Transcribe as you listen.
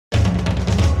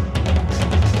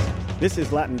This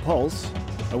is Latin Pulse,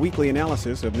 a weekly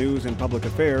analysis of news and public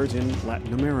affairs in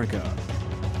Latin America.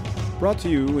 Brought to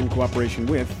you in cooperation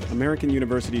with American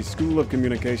University's School of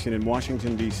Communication in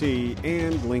Washington, D.C.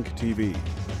 and Link TV.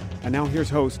 And now here's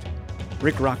host,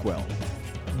 Rick Rockwell.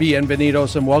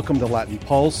 Bienvenidos and welcome to Latin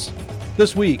Pulse.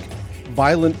 This week,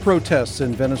 violent protests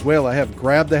in Venezuela have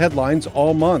grabbed the headlines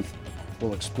all month.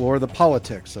 We'll explore the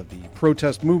politics of the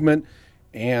protest movement,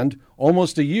 and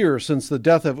almost a year since the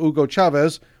death of Hugo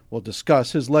Chavez, we'll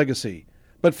discuss his legacy.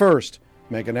 But first,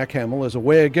 Megan Eckhamel is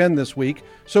away again this week,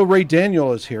 so Ray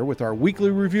Daniel is here with our weekly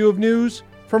review of news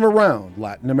from around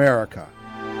Latin America.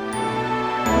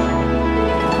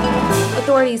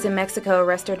 Authorities in Mexico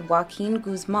arrested Joaquin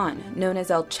Guzman, known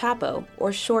as El Chapo,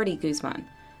 or Shorty Guzman.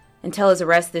 Until his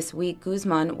arrest this week,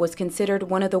 Guzman was considered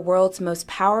one of the world's most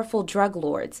powerful drug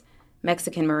lords.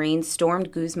 Mexican Marines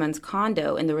stormed Guzman's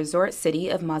condo in the resort city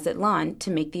of Mazatlan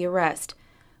to make the arrest.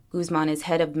 Guzman is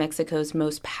head of Mexico's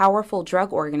most powerful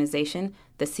drug organization,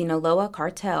 the Sinaloa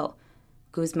Cartel.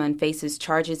 Guzman faces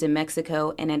charges in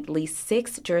Mexico and at least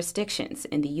 6 jurisdictions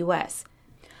in the U.S.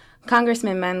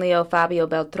 Congressman Manlio Fabio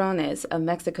Beltrones of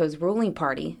Mexico's ruling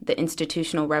party, the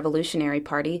Institutional Revolutionary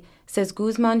Party, says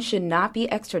Guzman should not be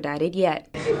extradited yet.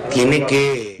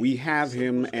 We have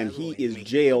him, and he is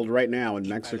jailed right now in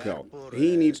Mexico.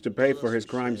 He needs to pay for his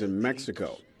crimes in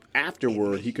Mexico.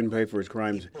 Afterward, he can pay for his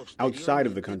crimes outside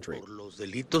of the country.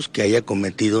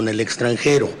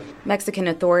 Mexican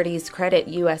authorities credit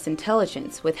U.S.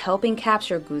 intelligence with helping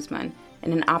capture Guzman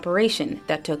in an operation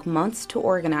that took months to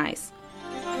organize.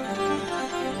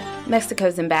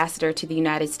 Mexico's ambassador to the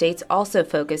United States also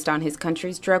focused on his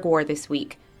country's drug war this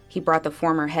week. He brought the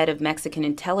former head of Mexican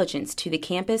intelligence to the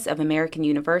campus of American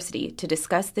University to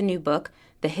discuss the new book,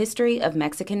 The History of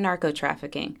Mexican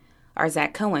Narco-Trafficking. Our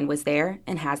Zach Cohen was there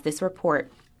and has this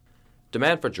report.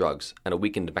 Demand for drugs and a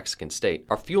weakened Mexican state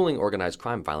are fueling organized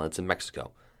crime violence in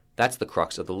Mexico. That's the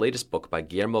crux of the latest book by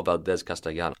Guillermo Valdez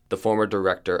Castellano, the former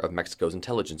director of Mexico's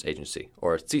intelligence agency,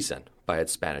 or CISEN by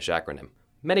its Spanish acronym.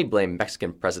 Many blame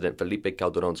Mexican President Felipe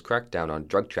Calderón's crackdown on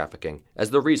drug trafficking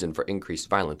as the reason for increased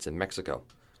violence in Mexico.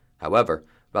 However,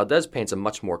 Valdez paints a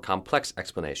much more complex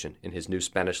explanation in his new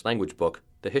Spanish-language book,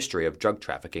 The History of Drug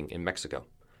Trafficking in Mexico.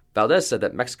 Valdez said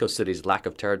that Mexico City's lack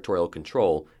of territorial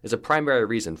control is a primary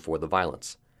reason for the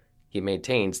violence. He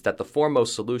maintains that the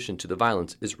foremost solution to the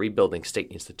violence is rebuilding state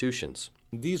institutions.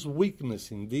 This weakness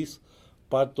in this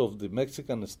part of the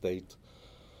Mexican state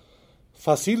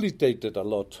facilitated a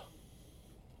lot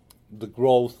the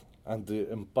growth and the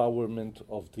empowerment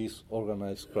of these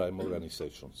organized crime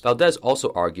organizations. Valdez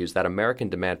also argues that American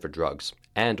demand for drugs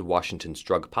and Washington's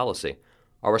drug policy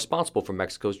are responsible for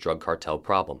Mexico's drug cartel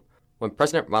problem. When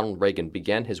President Ronald Reagan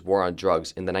began his war on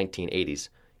drugs in the 1980s,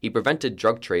 he prevented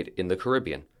drug trade in the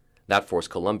Caribbean. That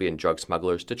forced Colombian drug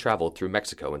smugglers to travel through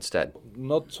Mexico instead.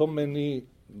 Not so many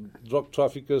drug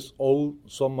traffickers owe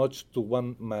so much to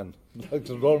one man, like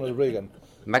Ronald Reagan.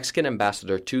 Mexican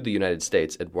ambassador to the United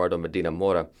States, Eduardo Medina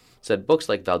Mora, said books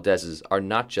like Valdez's are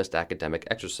not just academic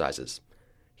exercises.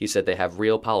 He said they have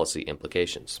real policy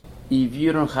implications. If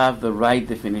you don't have the right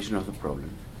definition of the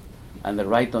problem and the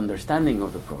right understanding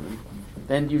of the problem,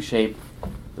 then you shape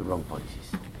the wrong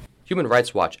policies. Human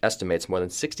Rights Watch estimates more than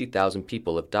 60,000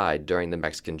 people have died during the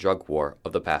Mexican drug war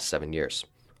of the past 7 years.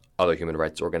 Other human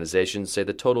rights organizations say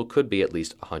the total could be at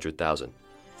least 100,000.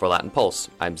 For Latin Pulse,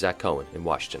 I'm Zach Cohen in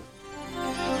Washington.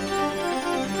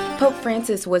 Pope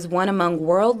Francis was one among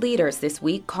world leaders this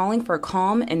week calling for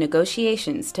calm and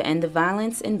negotiations to end the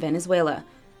violence in Venezuela.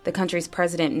 The country's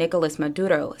president, Nicolas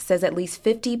Maduro, says at least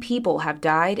 50 people have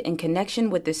died in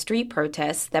connection with the street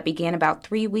protests that began about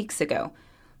 3 weeks ago.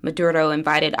 Maduro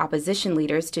invited opposition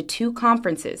leaders to 2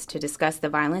 conferences to discuss the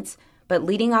violence, but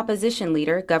leading opposition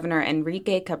leader Governor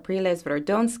Enrique Capriles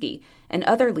Verdonsky and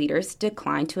other leaders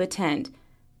declined to attend.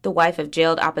 The wife of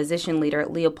jailed opposition leader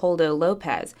Leopoldo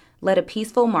Lopez led a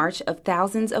peaceful march of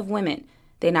thousands of women.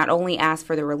 They not only asked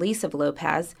for the release of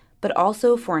Lopez, but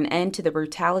also for an end to the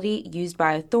brutality used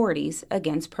by authorities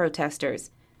against protesters.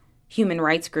 Human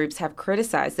rights groups have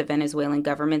criticized the Venezuelan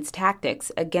government's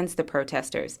tactics against the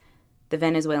protesters. The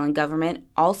Venezuelan government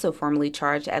also formally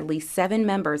charged at least 7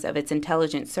 members of its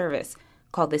intelligence service,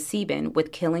 called the CIBEN,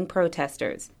 with killing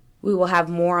protesters. We will have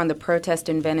more on the protest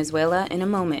in Venezuela in a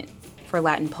moment. For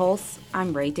Latin Pulse,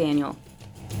 I'm Ray Daniel.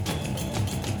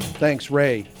 Thanks,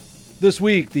 Ray. This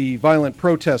week, the violent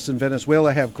protests in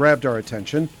Venezuela have grabbed our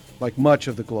attention, like much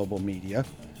of the global media.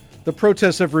 The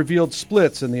protests have revealed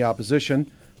splits in the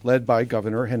opposition, led by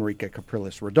Governor Enrique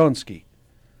Capriles Verdonsky.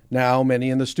 Now, many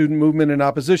in the student movement and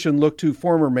opposition look to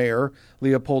former Mayor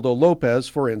Leopoldo Lopez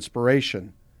for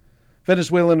inspiration.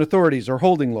 Venezuelan authorities are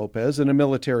holding Lopez in a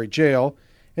military jail,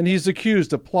 and he's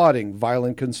accused of plotting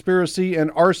violent conspiracy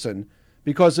and arson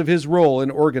because of his role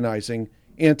in organizing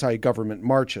anti-government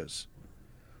marches.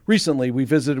 Recently, we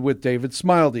visited with David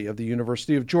Smildy of the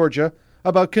University of Georgia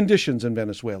about conditions in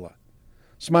Venezuela.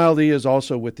 Smildy is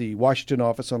also with the Washington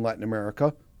Office on Latin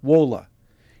America, WOLA.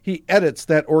 He edits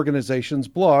that organization's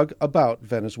blog about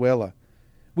Venezuela.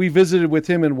 We visited with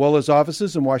him in WOLA's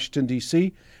offices in Washington,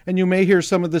 D.C., and you may hear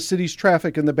some of the city's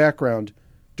traffic in the background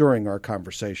during our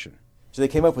conversation. So they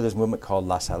came up with this movement called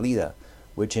La Salida,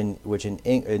 which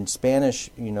in Spanish,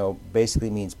 basically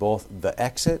means both the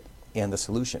exit and the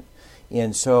solution.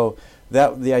 And so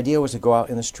the idea was to go out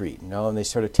in the street, and they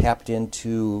sort of tapped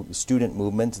into student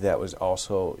movement that was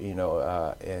also,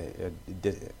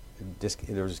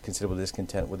 there was considerable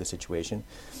discontent with the situation.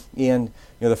 And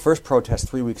the first protests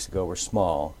 3 weeks ago were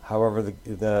small. However,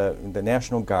 the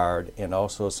National Guard and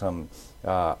also some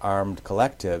armed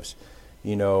collectives,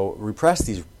 repressed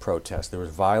these protests. There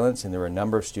was violence, and there were a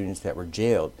number of students that were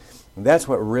jailed. And that's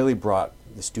what really brought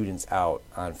the students out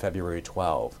on February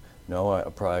 12.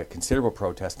 A considerable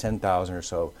protest, 10,000 or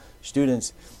so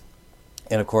students.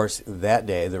 And of course, that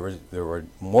day there were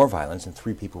more violence, and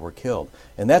 3 people were killed.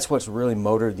 And that's what's really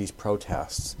motored these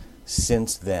protests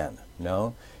since then.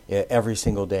 Every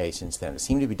single day since then. It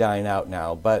seemed to be dying out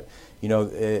now, but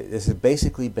this has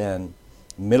basically been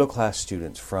middle-class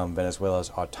students from Venezuela's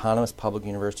autonomous public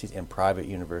universities and private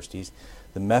universities.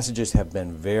 The messages have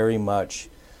been very much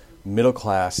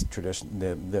middle-class tradition.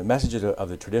 The messages of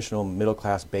the traditional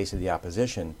middle-class base of the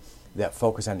opposition that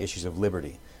focus on issues of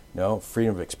liberty.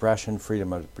 Freedom of expression,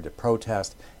 freedom of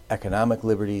protest, economic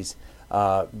liberties.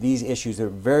 These issues, there are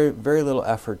very, very little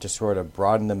effort to sort of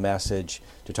broaden the message,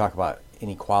 to talk about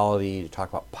inequality, to talk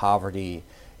about poverty,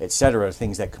 etc.,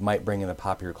 things that might bring in the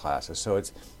popular classes. So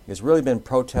it's really been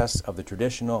protests of the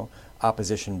traditional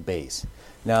opposition base.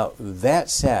 Now, that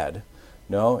said,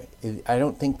 I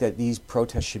don't think that these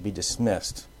protests should be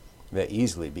dismissed that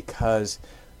easily, because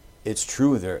it's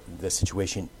true the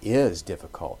situation is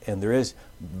difficult, and there is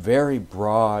very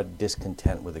broad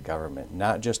discontent with the government,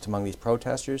 not just among these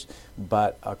protesters,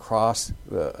 but across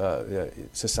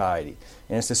society.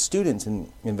 And it's the students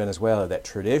in Venezuela that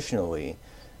traditionally,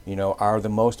 are the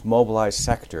most mobilized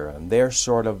sector, and they're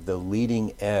sort of the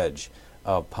leading edge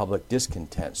of public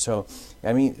discontent. So,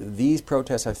 these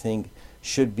protests, I think,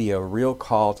 should be a real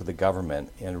call to the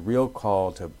government and a real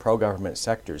call to pro-government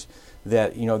sectors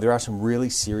that, there are some really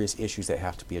serious issues that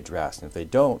have to be addressed. And if they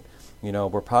don't,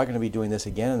 we're probably going to be doing this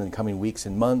again in the coming weeks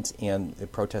and months, and the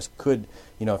protests could,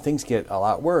 if things get a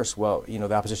lot worse, well,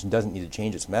 the opposition doesn't need to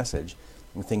change its message.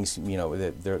 And things,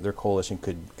 their coalition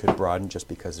could broaden just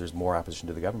because there's more opposition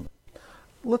to the government.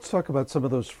 Let's talk about some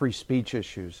of those free speech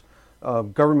issues.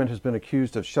 Government has been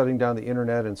accused of shutting down the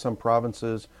internet in some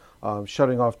provinces,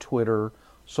 shutting off Twitter,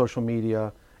 social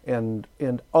media, and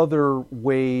other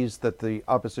ways that the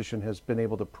opposition has been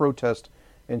able to protest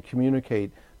and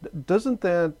communicate. Doesn't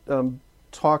that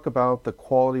talk about the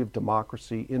quality of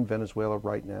democracy in Venezuela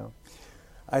right now?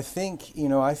 I think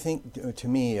to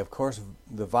me, of course,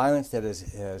 the violence that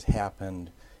has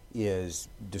happened is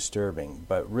disturbing,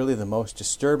 but really the most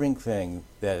disturbing thing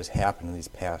that has happened in these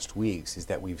past weeks is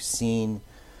that we've seen,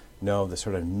 the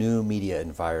sort of new media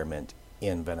environment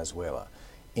in Venezuela.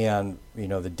 And,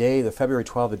 the February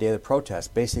 12th, the day of the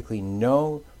protest, basically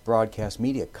no broadcast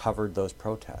media covered those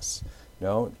protests.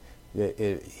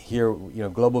 Here,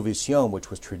 Global Visión, which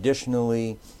was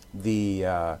traditionally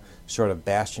the sort of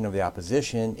bastion of the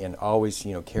opposition and always,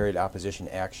 carried opposition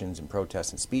actions and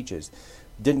protests and speeches,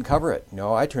 didn't cover it.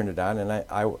 I turned it on and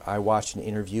I watched an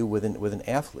interview with an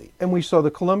athlete. And we saw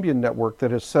the Colombian network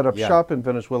that has set up shop in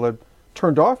Venezuela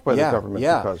turned off by the government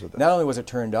because of that. Not only was it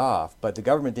turned off, but the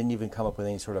government didn't even come up with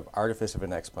any sort of artifice of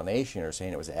an explanation or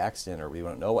saying it was an accident or we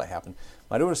don't know what happened.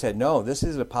 Maduro said, no, this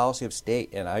is a policy of state,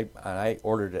 and I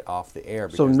ordered it off the air.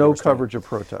 So no coverage of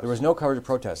protests. There was no coverage of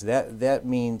protests. That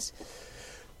means,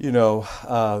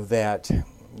 that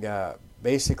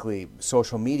basically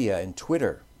social media and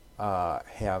Twitter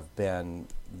have been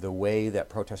the way that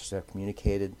protesters have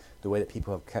communicated, the way that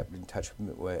people have kept in touch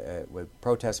with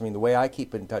protests. The way I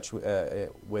keep in touch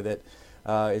with it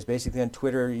is basically on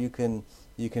Twitter. You can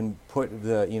put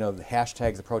the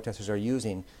hashtags the protesters are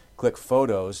using, click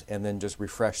photos, and then just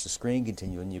refresh the screen,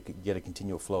 and you can get a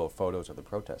continual flow of photos of the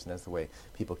protest, and that's the way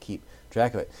people keep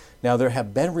track of it. Now, there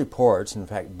have been reports, in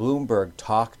fact, Bloomberg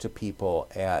talked to people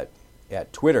at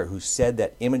Twitter who said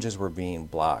that images were being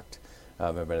blocked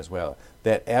in Venezuela.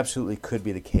 That absolutely could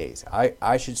be the case.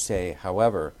 I should say,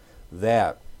 however,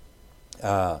 that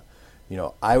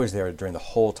I was there during the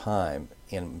whole time,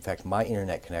 And in fact, my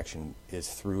internet connection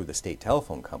is through the state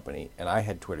telephone company, and I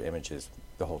had Twitter images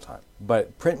the whole time.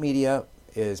 But print media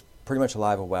is pretty much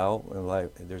alive and well.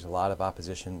 There's a lot of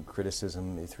opposition,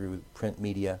 criticism through print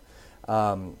media.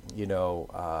 I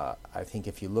think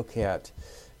if you look at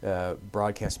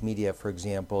broadcast media, for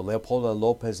example, Leopoldo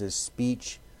Lopez's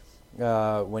speech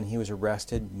when he was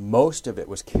arrested, most of it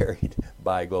was carried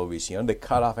by Globovisión. They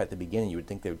cut off at the beginning. You would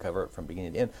think they would cover it from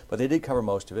beginning to end, but they did cover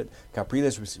most of it.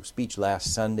 Capriles' speech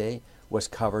last Sunday was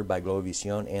covered by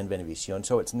Globovisión and Venevisión,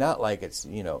 so it's not like it's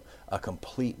a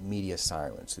complete media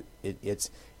silence.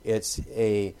 It's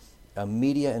a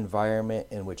media environment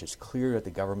in which it's clear that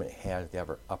the government has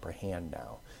the upper hand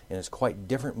now. And it's quite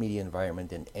different media environment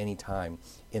than any time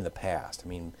in the past. I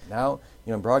mean, now,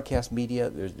 in broadcast media,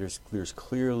 there's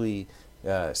clearly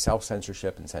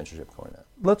self-censorship and censorship going on.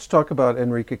 Let's talk about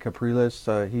Enrique Capriles.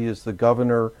 He is the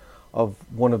governor of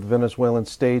one of the Venezuelan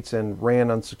states and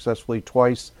ran unsuccessfully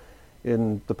twice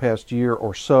in the past year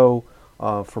or so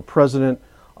for president.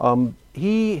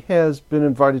 He has been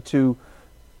invited to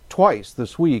twice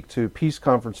this week to peace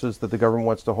conferences that the government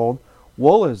wants to hold.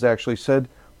 WOLA has actually said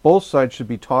both sides should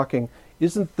be talking.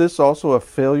 Isn't this also a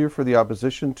failure for the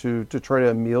opposition to try to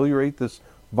ameliorate this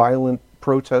violent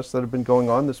protests that have been going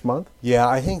on this month? Yeah,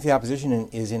 I think the opposition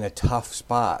is in a tough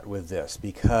spot with this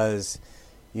because,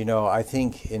 I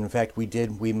think, in fact, we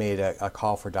made a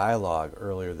call for dialogue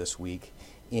earlier this week,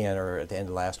 or at the end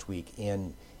of last week,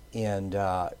 and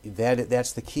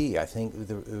that's the key. I think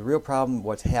the real problem,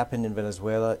 what's happened in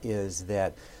Venezuela, is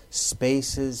that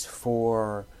spaces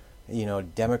for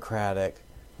democratic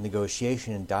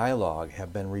negotiation and dialogue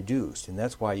have been reduced, and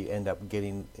that's why you end up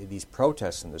getting these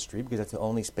protests in the street, because that's the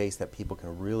only space that people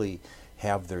can really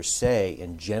have their say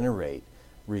and generate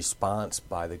response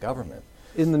by the government.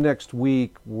 In the next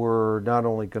week, we're not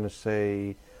only going to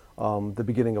say the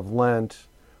beginning of Lent,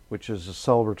 which is a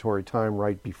celebratory time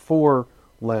right before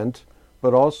Lent,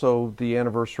 but also the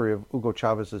anniversary of Hugo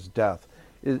Chavez's death.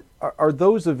 Are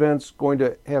those events going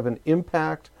to have an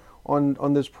impact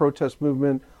on this protest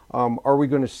movement? Are we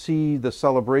going to see the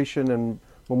celebration and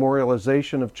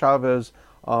memorialization of Chavez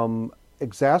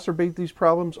exacerbate these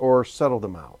problems or settle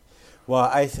them out? Well,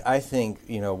 I think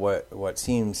what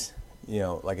seems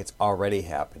like it's already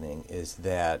happening is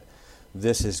that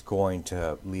this is going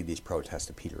to lead these protests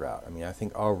to peter out. I mean, I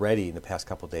think already in the past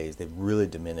couple of days they've really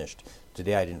diminished.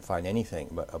 Today I didn't find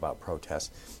anything about protests.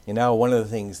 And now one of the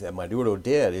things that Maduro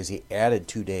did is he added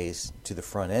 2 days to the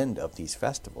front end of these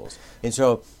festivals. And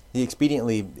so he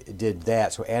expediently did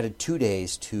that, so added 2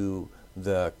 days to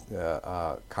the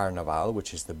Carnaval,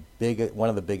 which is one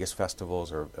of the biggest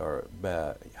festivals or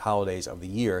holidays of the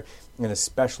year, and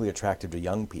especially attractive to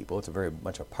young people. It's very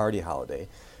much a party holiday.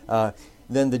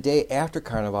 Then the day after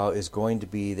Carnival is going to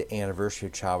be the anniversary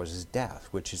of Chavez's death,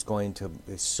 which is going to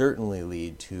certainly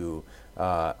lead to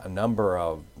a number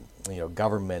of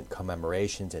government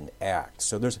commemorations and acts.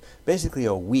 So there's basically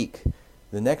a week.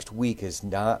 The next week is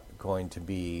not going to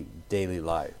be daily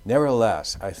life.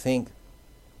 Nevertheless, I think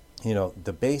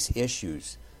the base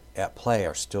issues at play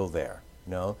are still there.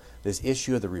 This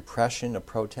issue of the repression of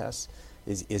protests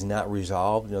is not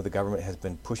resolved. The government has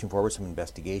been pushing forward some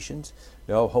investigations.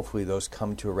 Hopefully those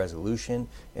come to a resolution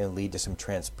and lead to some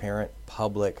transparent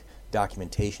public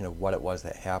documentation of what it was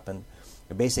that happened.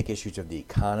 The basic issues of the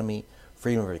economy,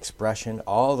 freedom of expression,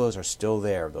 all those are still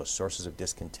there, those sources of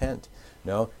discontent.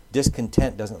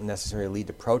 Discontent doesn't necessarily lead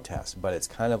to protests, but it's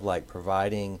kind of like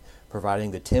providing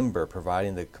the timber,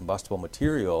 providing the combustible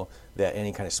material that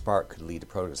any kind of spark could lead to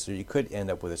protests. So you could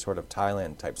end up with a sort of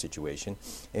Thailand type situation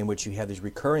in which you have these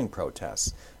recurring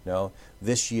protests.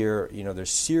 This year, there's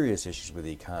serious issues with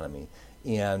the economy,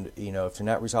 and if they're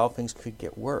not resolved, things could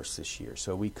get worse this year.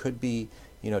 So we could be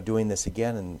doing this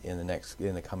again in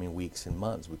the coming weeks and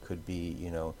months. We could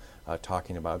be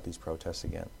talking about these protests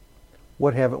again.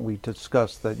 What haven't we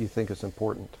discussed that you think is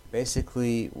important?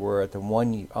 Basically, we're at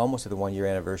almost at the 1 year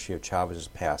anniversary of Chavez's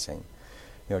passing.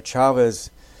 Chavez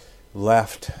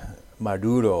left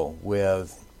Maduro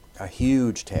with a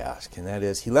huge task, and that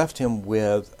is he left him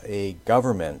with a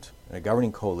government, a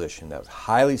governing coalition that was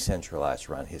highly centralized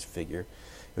around his figure.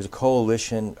 It was a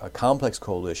coalition, a complex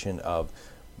coalition of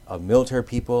military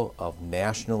people, of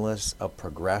nationalists, of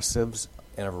progressives,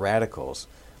 and of radicals,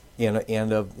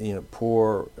 and of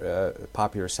poor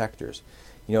popular sectors.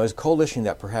 It's a coalition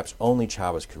that perhaps only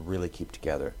Chavez could really keep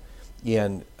together.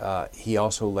 And he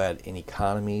also led an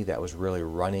economy that was really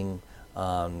running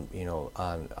on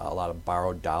a lot of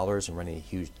borrowed dollars and running a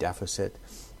huge deficit.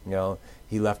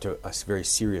 He left a very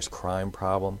serious crime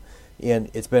problem.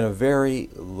 And it's been a very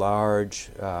large,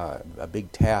 a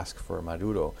big task for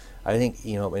Maduro. I think,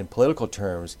 in political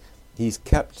terms, he's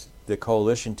kept the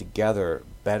coalition together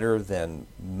better than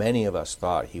many of us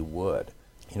thought he would.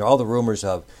 All the rumors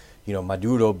of,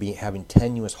 Maduro having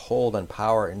tenuous hold on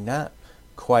power are not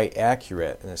quite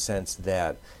accurate in the sense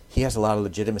that he has a lot of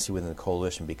legitimacy within the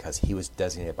coalition because he was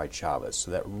designated by Chavez.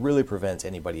 So that really prevents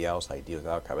anybody else like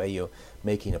Diosdado Cabello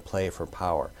making a play for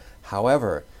power.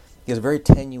 However, he has a very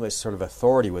tenuous sort of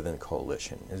authority within the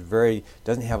coalition.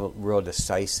 Doesn't have a real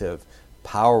decisive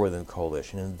power within the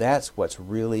coalition, and that's what's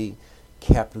really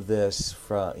kept this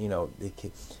from,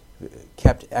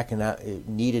 kept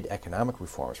needed economic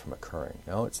reforms from occurring.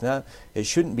 It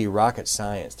shouldn't be rocket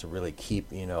science to really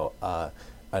keep,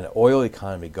 an oil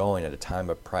economy going at a time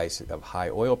of high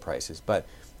oil prices. But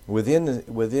within the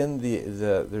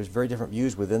there's very different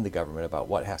views within the government about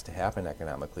what has to happen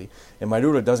economically, and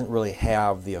Maduro doesn't really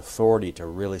have the authority to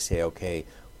really say, okay,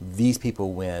 these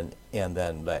people win and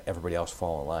then let everybody else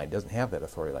fall in line. He doesn't have that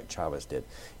authority like Chavez did.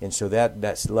 And so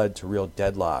that's led to real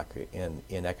deadlock in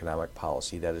economic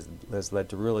policy that has led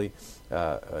to really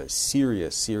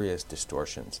serious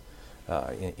distortions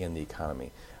in the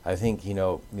economy. I think,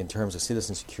 in terms of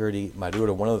citizen security,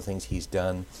 Maduro, one of the things he's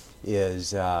done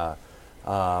is,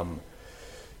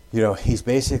 he's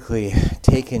basically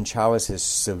taken Chavez's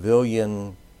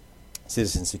civilian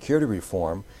citizen security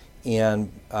reform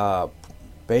and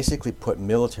basically put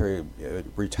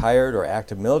retired or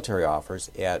active military officers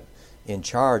in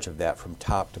charge of that from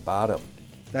top to bottom.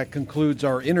 That concludes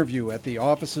our interview at the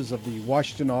offices of the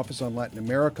Washington Office on Latin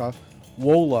America,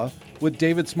 WOLA, with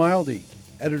David Smildy,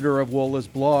 editor of WOLA's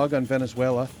blog on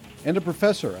Venezuela and a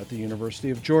professor at the University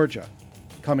of Georgia.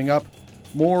 Coming up,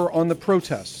 more on the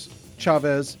protests,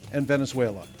 Chavez, and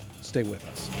Venezuela. Stay with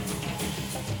us.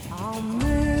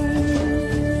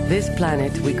 This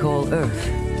planet we call Earth,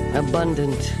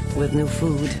 abundant with new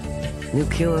food, new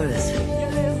cures,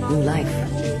 new life.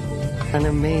 An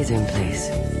amazing place.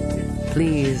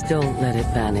 Please don't let it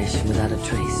vanish without a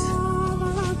trace.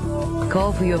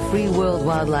 Call for your free World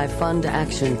Wildlife Fund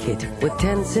Action Kit with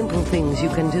 10 simple things you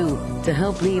can do to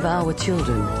help leave our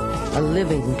children a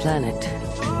living planet.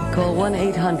 Call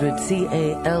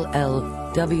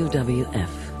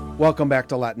 1-800-CALL-WWF. Welcome back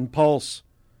to Latin Pulse.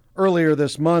 Earlier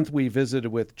this month, we visited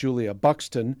with Julia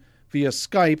Buxton via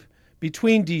Skype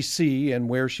between D.C. and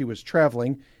where she was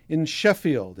traveling in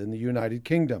Sheffield in the United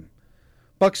Kingdom.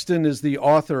 Buxton is the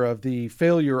author of The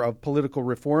Failure of Political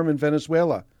Reform in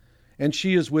Venezuela, and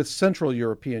she is with Central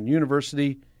European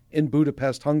University in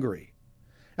Budapest, Hungary.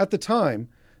 At the time,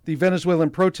 the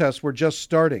Venezuelan protests were just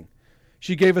starting.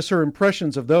 She gave us her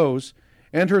impressions of those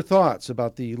and her thoughts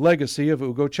about the legacy of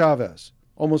Hugo Chavez,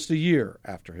 almost a year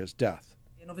after his death.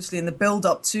 And obviously in the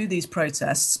build-up to these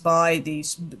protests,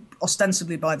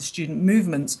 ostensibly by the student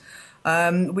movement,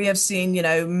 we have seen,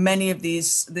 many of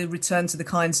these, the return to the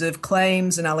kinds of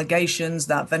claims and allegations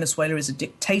that Venezuela is a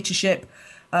dictatorship.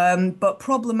 But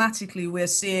problematically, we're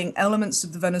seeing elements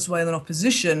of the Venezuelan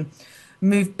opposition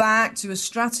move back to a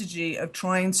strategy of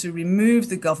trying to remove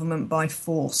the government by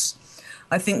force.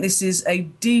 I think this is a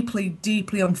deeply,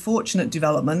 deeply unfortunate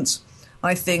development.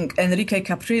 I think Enrique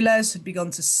Capriles had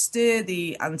begun to steer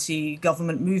the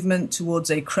anti-government movement towards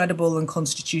a credible and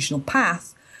constitutional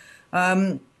path.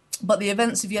 But the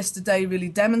events of yesterday really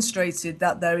demonstrated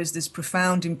that there is this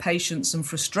profound impatience and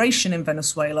frustration in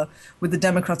Venezuela with the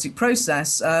democratic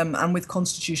process and with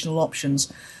constitutional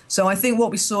options. So I think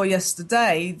what we saw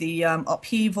yesterday, the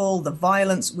upheaval, the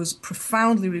violence, was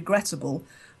profoundly regrettable.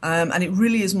 And it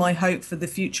really is my hope for the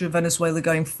future of Venezuela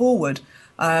going forward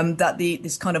that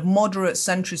this kind of moderate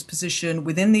centrist position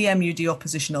within the MUD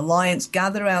opposition alliance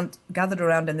gathered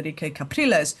around Enrique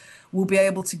Capriles will be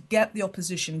able to get the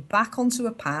opposition back onto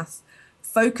a path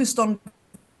focused on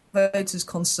voters'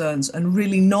 concerns and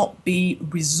really not be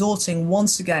resorting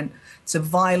once again to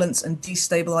violence and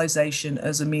destabilization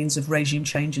as a means of regime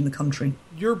change in the country.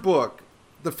 Your book,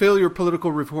 The Failure of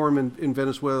Political Reform in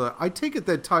Venezuela, I take it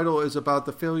that title is about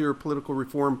the failure of political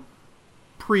reform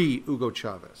pre-Hugo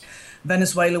Chavez.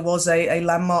 Venezuela was a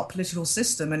landmark political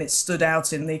system, and it stood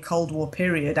out in the Cold War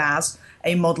period as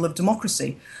a model of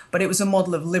democracy. But it was a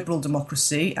model of liberal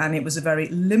democracy, and it was a very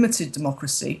limited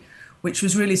democracy, which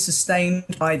was really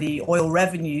sustained by the oil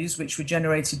revenues which were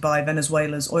generated by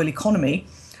Venezuela's oil economy.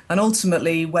 And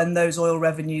ultimately, when those oil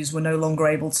revenues were no longer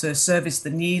able to service the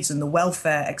needs and the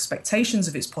welfare expectations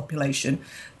of its population,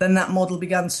 then that model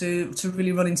began to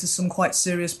really run into some quite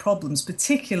serious problems,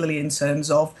 particularly in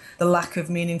terms of the lack of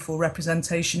meaningful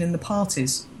representation in the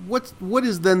parties. What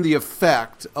is then the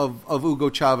effect of Hugo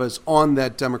Chavez on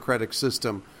that democratic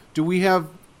system? Do we have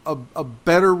a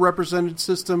better represented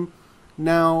system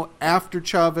now after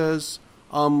Chavez?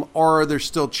 or are there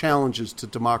still challenges to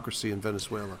democracy in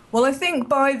Venezuela? Well, I think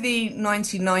by the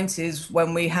 1990s,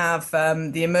 when we have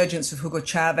the emergence of Hugo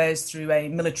Chavez through a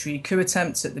military coup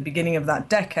attempt at the beginning of that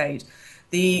decade,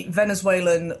 the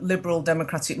Venezuelan liberal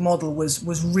democratic model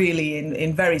was really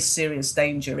in very serious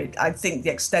danger. I think the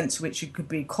extent to which it could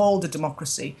be called a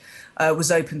democracy was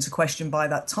open to question by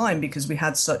that time, because we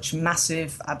had such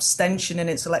massive abstention in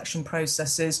its election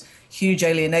processes, huge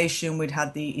alienation. We'd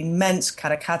had the immense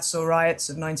Caracazo riots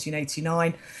of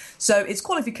 1989. So its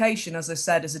qualification, as I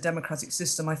said, as a democratic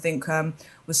system, I think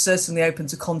was certainly open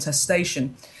to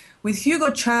contestation. With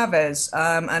Hugo Chavez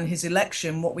and his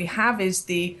election, what we have is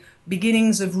the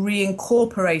beginnings of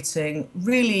reincorporating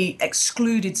really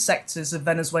excluded sectors of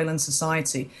Venezuelan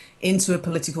society into a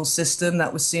political system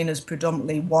that was seen as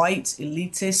predominantly white,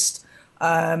 elitist,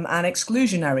 and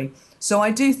exclusionary. So I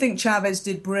do think Chavez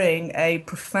did bring a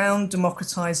profound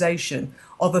democratization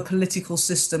of a political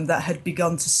system that had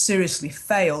begun to seriously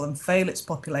fail its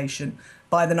population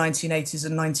by the 1980s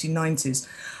and 1990s.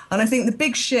 And I think the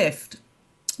big shift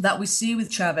that we see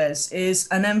with Chavez is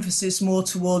an emphasis more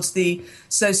towards the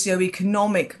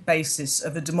socio-economic basis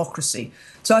of a democracy.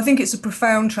 So I think it's a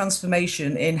profound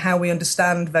transformation in how we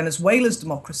understand Venezuela's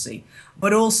democracy,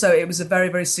 but also it was a very,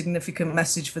 very significant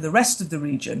message for the rest of the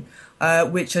region,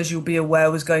 which, as you'll be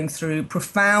aware, was going through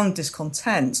profound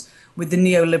discontent with the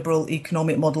neoliberal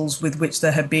economic models with which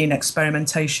there had been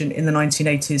experimentation in the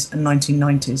 1980s and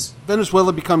 1990s.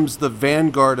 Venezuela becomes the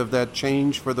vanguard of that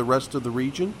change for the rest of the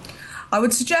region? I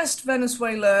would suggest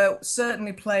Venezuela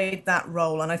certainly played that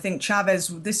role. And I think Chavez,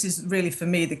 this is really for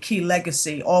me the key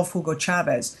legacy of Hugo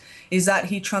Chavez, is that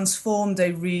he transformed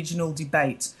a regional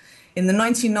debate. In the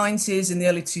 1990s, in the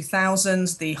early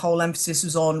 2000s, the whole emphasis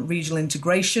was on regional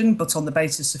integration, but on the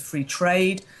basis of free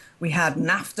trade. We had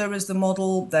NAFTA as the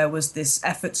model. There was this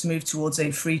effort to move towards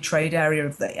a free trade area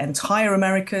of the entire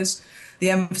Americas. The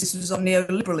emphasis was on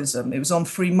neoliberalism. It was on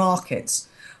free markets.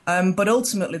 But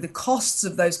ultimately, the costs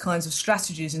of those kinds of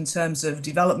strategies in terms of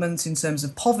development, in terms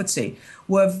of poverty,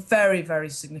 were very, very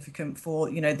significant for,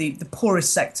 the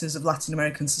poorest sectors of Latin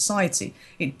American society.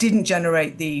 It didn't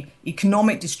generate the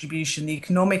economic distribution, the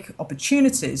economic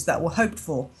opportunities that were hoped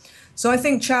for. So I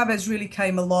think Chavez really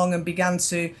came along and began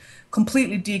to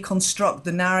completely deconstruct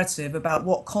the narrative about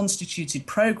what constituted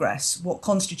progress, what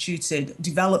constituted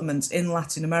development in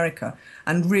Latin America,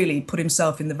 and really put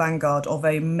himself in the vanguard of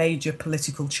a major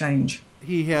political change.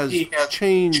 He has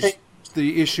changed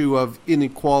the issue of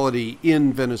inequality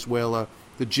in Venezuela.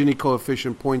 The Gini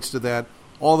coefficient points to that.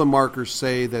 All the markers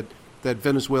say that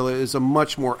Venezuela is a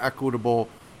much more equitable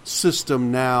system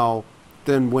now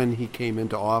than when he came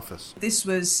into office.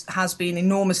 This has been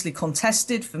enormously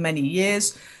contested for many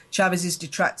years. Chavez's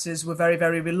detractors were very,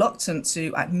 very reluctant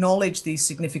to acknowledge the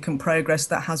significant progress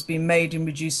that has been made in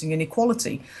reducing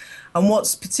inequality. And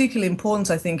what's particularly important,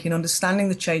 I think, in understanding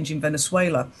the change in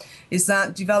Venezuela is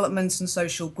that development and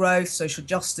social growth, social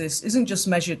justice, isn't just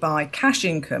measured by cash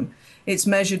income. It's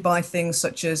measured by things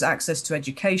such as access to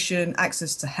education,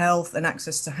 access to health, and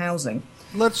access to housing.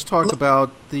 Let's talk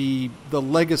about the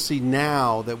legacy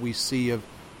now that we see of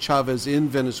Chavez in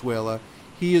Venezuela.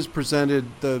 He has presented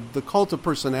the cult of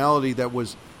personality that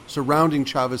was surrounding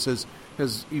Chavez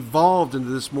has evolved into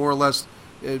this more or less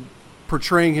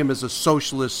portraying him as a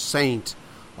socialist saint.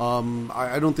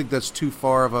 I don't think that's too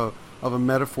far of a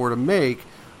metaphor to make.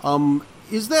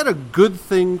 Is that a good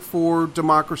thing for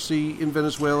democracy in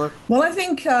Venezuela? Well, I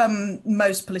think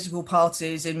most political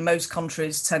parties in most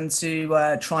countries tend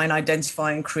to try and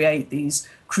identify and create these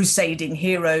crusading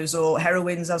heroes or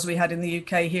heroines, as we had in the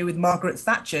UK here with Margaret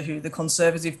Thatcher, who the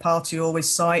Conservative Party always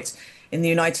cite. In the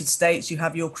United States, you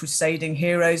have your crusading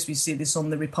heroes. We see this on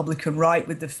the Republican right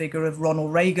with the figure of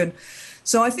Ronald Reagan.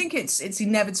 So I think it's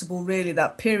inevitable, really,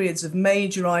 that periods of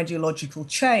major ideological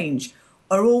change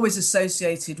are always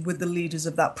associated with the leaders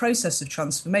of that process of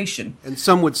transformation. And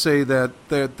some would say that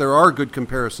there are good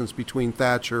comparisons between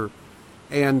Thatcher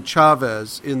and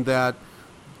Chavez in that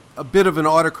a bit of an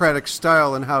autocratic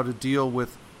style in how to deal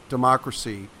with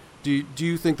democracy. Do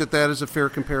you think that is a fair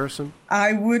comparison?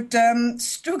 I would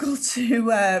struggle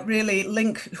to really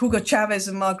link Hugo Chavez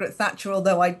and Margaret Thatcher,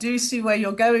 although I do see where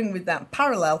you're going with that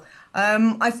parallel.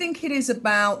 I think it is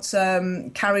about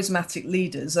charismatic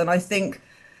leaders, and I think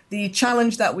the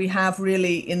challenge that we have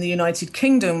really in the United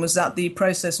Kingdom was that the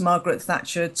process Margaret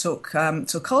Thatcher took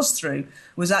us through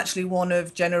was actually one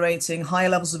of generating higher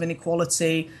levels of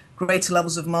inequality, greater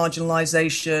levels of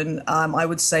marginalisation. I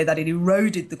would say that it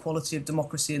eroded the quality of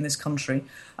democracy in this country,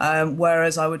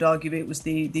 whereas I would argue it was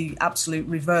the absolute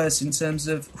reverse in terms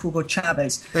of Hugo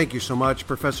Chavez. Thank you so much,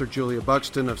 Professor Julia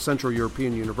Buxton of Central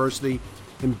European University.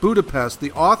 in Budapest,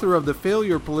 the author of The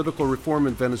Failure of Political Reform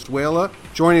in Venezuela,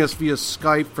 joining us via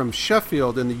Skype from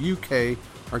Sheffield in the UK,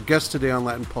 our guest today on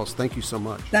Latin Pulse. Thank you so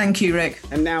much. Thank you, Rick.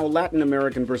 And now Latin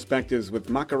American Perspectives with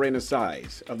Macarena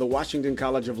Saiz of the Washington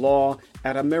College of Law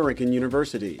at American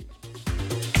University.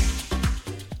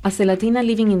 As a Latina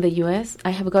living in the U.S., I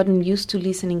have gotten used to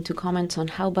listening to comments on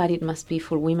how bad it must be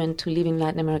for women to live in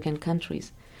Latin American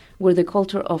countries, where the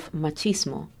culture of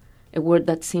machismo, a word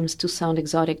that seems to sound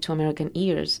exotic to American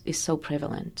ears, is so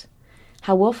prevalent.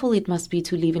 How awful it must be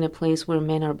to live in a place where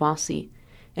men are bossy,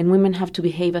 and women have to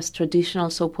behave as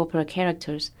traditional soap opera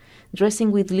characters,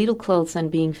 dressing with little clothes and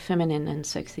being feminine and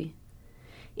sexy.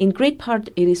 In great part,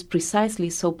 it is precisely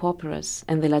soap operas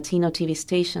and the Latino TV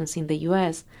stations in the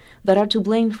U.S. that are to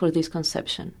blame for this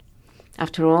conception.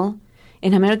 After all,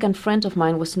 an American friend of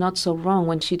mine was not so wrong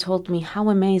when she told me how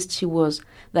amazed she was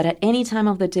that at any time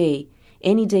of the day,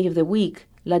 any day of the week,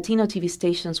 Latino TV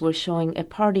stations were showing a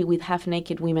party with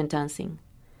half-naked women dancing.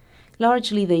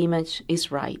 Largely, the image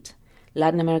is right.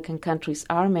 Latin American countries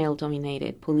are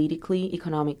male-dominated politically,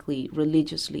 economically,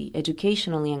 religiously,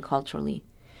 educationally, and culturally.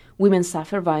 Women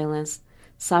suffer violence,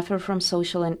 suffer from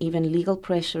social and even legal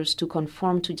pressures to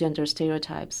conform to gender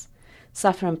stereotypes,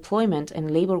 suffer employment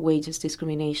and labor wages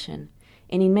discrimination,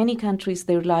 and in many countries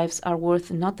their lives are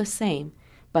worth not the same,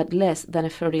 but less than a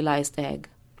fertilized egg.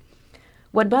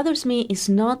 What bothers me is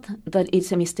not that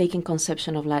it's a mistaken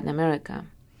conception of Latin America.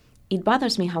 It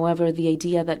bothers me, however, the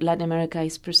idea that Latin America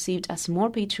is perceived as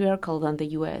more patriarchal than the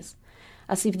U.S.,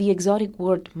 as if the exotic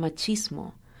word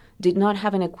machismo did not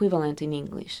have an equivalent in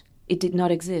English. It did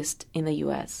not exist in the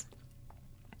U.S.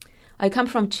 I come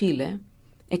from Chile,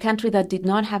 a country that did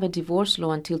not have a divorce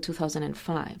law until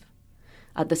 2005.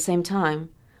 At the same time,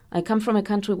 I come from a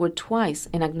country where twice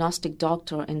an agnostic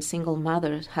doctor and single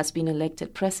mother has been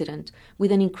elected president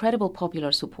with an incredible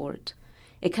popular support.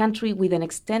 A country with an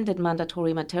extended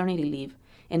mandatory maternity leave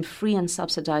and free and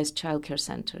subsidized childcare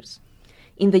centers.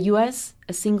 In the U.S.,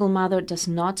 a single mother does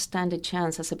not stand a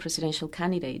chance as a presidential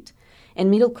candidate, and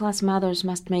middle-class mothers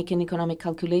must make an economic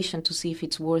calculation to see if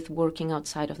it's worth working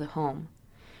outside of the home.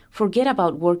 Forget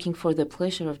about working for the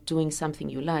pleasure of doing something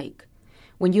you like.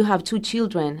 When you have 2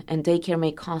 children and daycare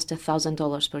may cost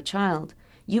 $1,000 per child,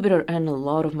 you better earn a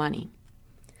lot of money.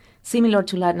 Similar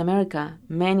to Latin America,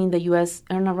 men in the U.S.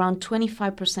 earn around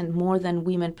 25% more than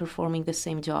women performing the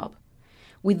same job.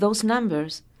 With those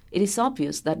numbers, it is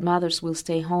obvious that mothers will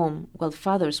stay home while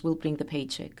fathers will bring the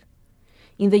paycheck.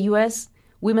 In the U.S.,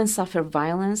 women suffer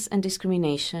violence and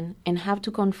discrimination and have to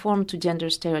conform to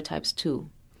gender stereotypes too.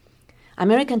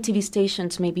 American TV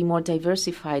stations may be more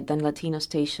diversified than Latino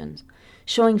stations,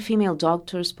 showing female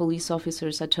doctors, police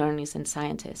officers, attorneys, and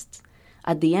scientists.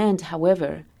 At the end,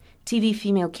 however, TV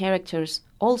female characters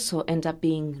also end up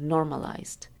being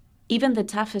normalized. Even the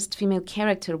toughest female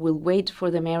character will wait for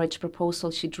the marriage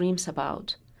proposal she dreams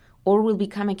about, or will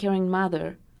become a caring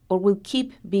mother, or will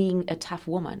keep being a tough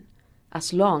woman,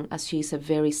 as long as she is a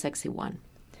very sexy one.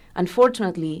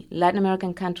 Unfortunately, Latin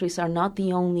American countries are not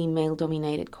the only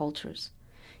male-dominated cultures.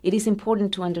 It is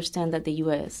important to understand that the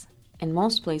U.S., and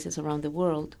most places around the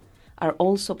world, are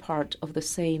also part of the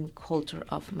same culture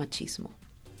of machismo.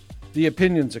 The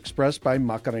opinions expressed by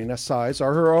Macarena Saiz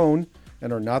are her own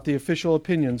and are not the official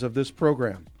opinions of this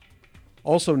program.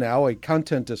 Also now, a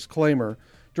content disclaimer.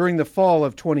 During the fall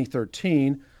of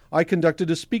 2013, I conducted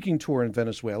a speaking tour in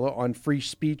Venezuela on free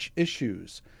speech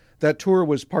issues. That tour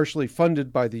was partially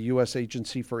funded by the U.S.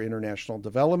 Agency for International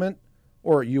Development,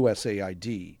 or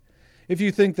USAID. If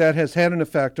you think that has had an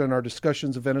effect on our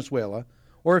discussions of Venezuela,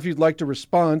 or if you'd like to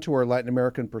respond to our Latin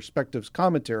American Perspectives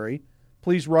commentary,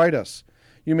 please write us.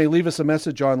 You may leave us a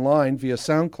message online via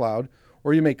SoundCloud,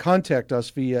 or you may contact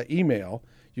us via email.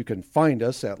 You can find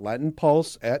us at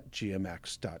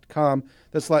latinpulse@gmx.com.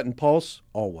 That's Latin Pulse,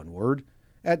 all one word,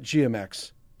 at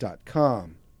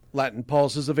gmx.com. Latin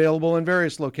Pulse is available in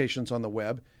various locations on the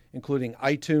web, including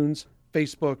iTunes,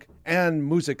 Facebook, and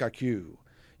Music.q.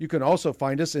 You can also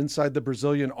find us inside the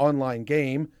Brazilian online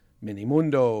game,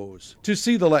 Minimundos. To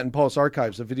see the Latin Pulse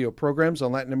archives of video programs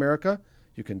on Latin America,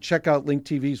 you can check out Link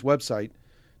TV's website,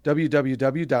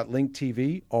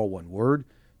 www.linktv, all one word,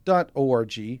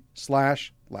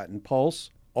 .org/Latin Pulse,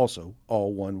 also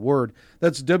all one word.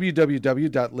 That's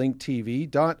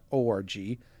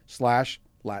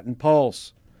www.linktv.org/Latin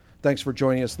Pulse. Thanks for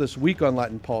joining us this week on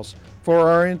Latin Pulse. For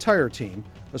our entire team,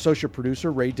 Associate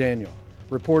Producer Ray Daniel,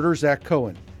 reporter Zach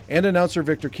Cohen, and announcer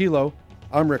Victor Kilo,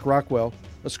 I'm Rick Rockwell.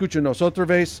 Escúchenos otra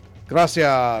vez.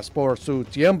 Gracias por su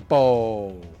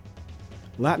tiempo.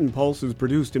 Latin Pulse is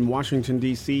produced in Washington,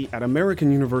 D.C. at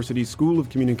American University School of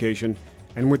Communication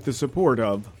and with the support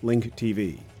of Link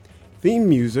TV. Theme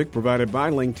music provided by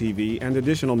Link TV and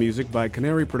additional music by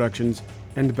Canary Productions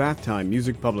and Bath Time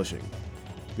Music Publishing.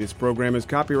 This program is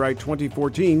copyright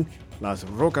 2014, Las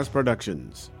Rocas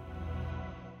Productions.